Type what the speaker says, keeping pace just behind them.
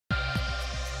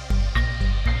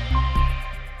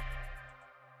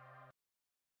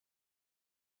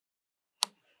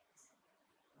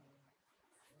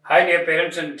Hi dear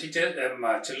parents and teachers,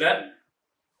 children.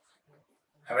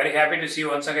 I'm very happy to see you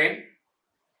once again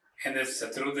in this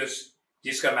through this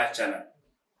Gsquare Math channel.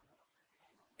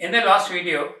 In the last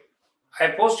video, I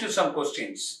posed you some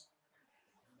questions,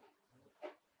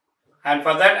 and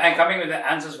for that I'm coming with the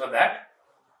answers for that.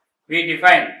 We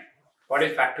define what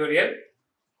is factorial.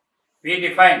 We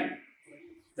define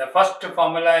the first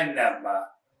formula in the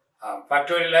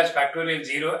factorial as factorial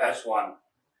 0 as 1.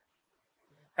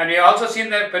 And we also seen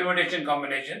the permutation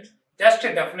combinations, just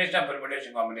a definition of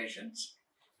permutation combinations.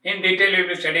 In detail, we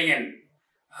will be studying in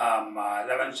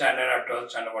 11th standard or 12th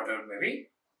standard, whatever it may be.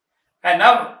 And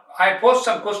now I posed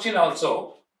some question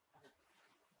also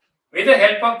with the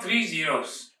help of 3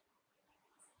 zeros.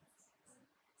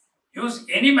 Use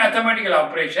any mathematical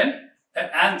operation,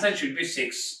 that answer should be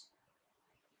 6.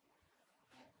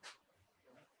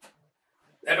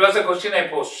 That was the question I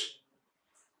posed.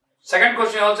 Second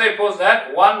question also I posed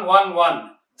that 1, 1,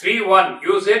 1, 3, 1,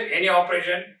 use it, any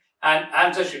operation, and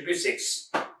answer should be 6.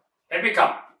 Let me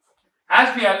come.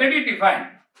 As we already defined,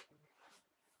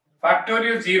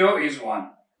 factorial 0 is 1.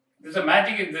 This is a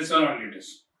magic in this one only it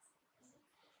is.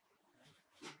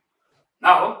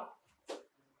 Now,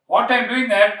 what I am doing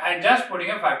that, I am just putting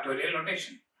a factorial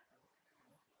notation.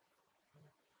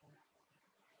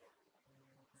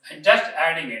 I am just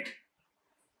adding it.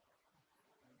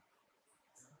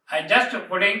 I am just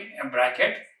putting a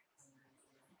bracket,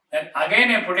 and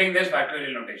again I am putting this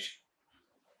factorial notation.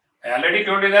 I already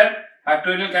told you that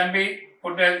factorial can be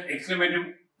put as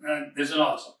exclamative, this one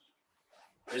also.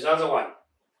 This is also 1.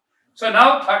 So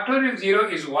now factorial 0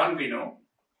 is 1 we know.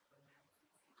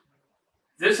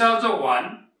 This also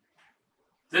 1.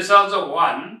 This also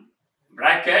 1,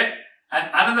 bracket, and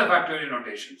another factorial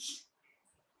notations.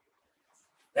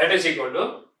 That is equal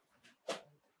to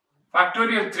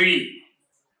factorial 3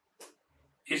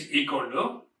 is equal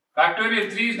to, factorial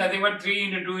 3 is nothing but 3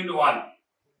 into 2 into 1.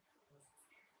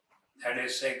 That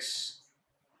is 6.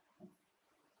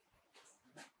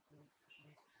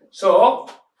 So,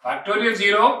 factorial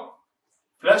 0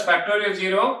 plus factorial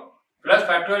 0 plus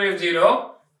factorial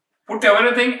 0, put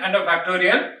everything under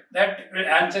factorial, that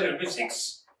answer will be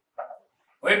 6.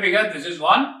 Why? Because this is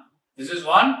 1, this is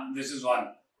 1, this is 1.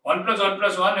 1 plus 1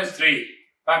 plus 1 is 3.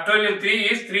 Factorial 3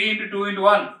 is 3 into 2 into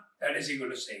 1. That is equal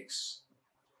to 6.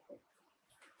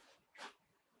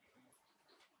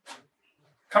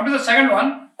 Come to the second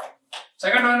one.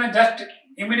 Second one is just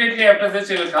immediately after this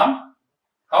it will come.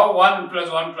 How 1 plus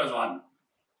 1 plus 1?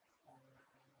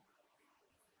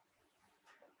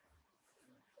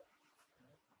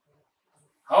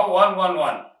 How 1, 1,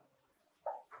 1?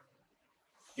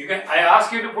 I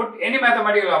ask you to put any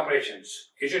mathematical operations.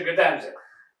 You should get the answer.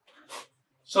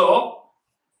 So,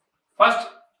 first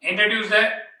introduce the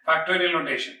factorial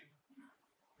notation.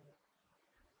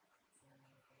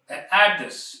 Then add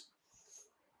this.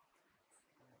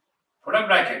 Put a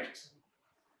bracket.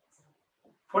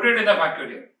 Put it in the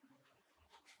factorial.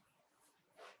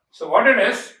 So what it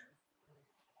is?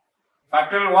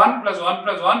 Factorial 1 plus 1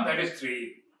 plus 1, that is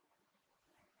 3.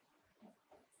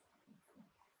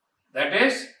 That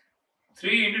is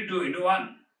 3 into 2 into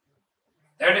 1.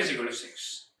 That is equal to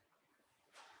 6.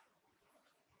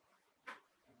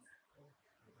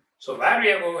 So where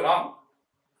we are going wrong?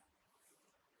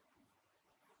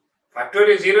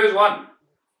 Factorial 0 is 1.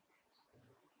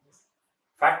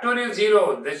 Factorial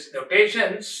 0, this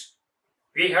notations,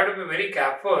 we have to be very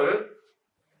careful.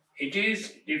 It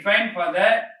is defined for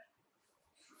the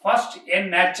first n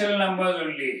natural numbers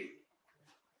only.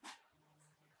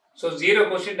 So 0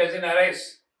 question doesn't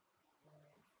arise.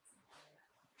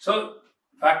 So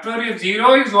factorial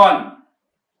 0 is 1.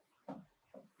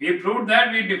 We proved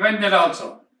that, we defined that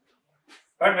also.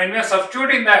 But when we are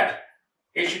substituting that,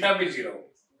 it should not be 0.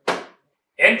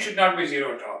 N should not be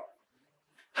 0 at all.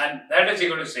 And that is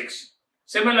equal to 6.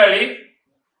 Similarly,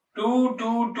 2,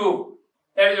 2, 2.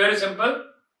 That is very simple.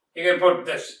 You can put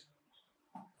this.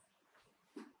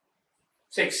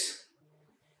 6.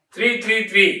 3, 3,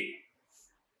 3.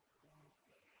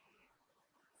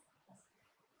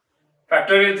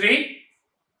 Factorial 3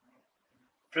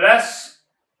 plus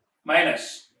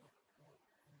minus.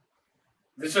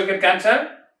 This will get cancelled.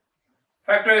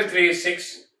 Factorial 3 is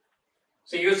 6.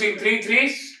 So using 3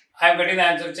 threes, I am getting the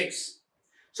answer 6.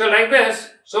 So like this,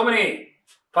 so many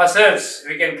puzzles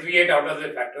we can create out of the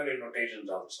factorial notations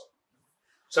also.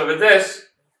 So with this,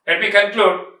 let me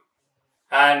conclude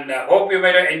and hope you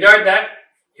might have enjoyed that.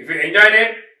 If you enjoyed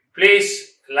it,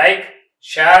 please like,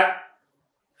 share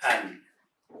and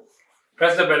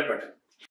press the bell button.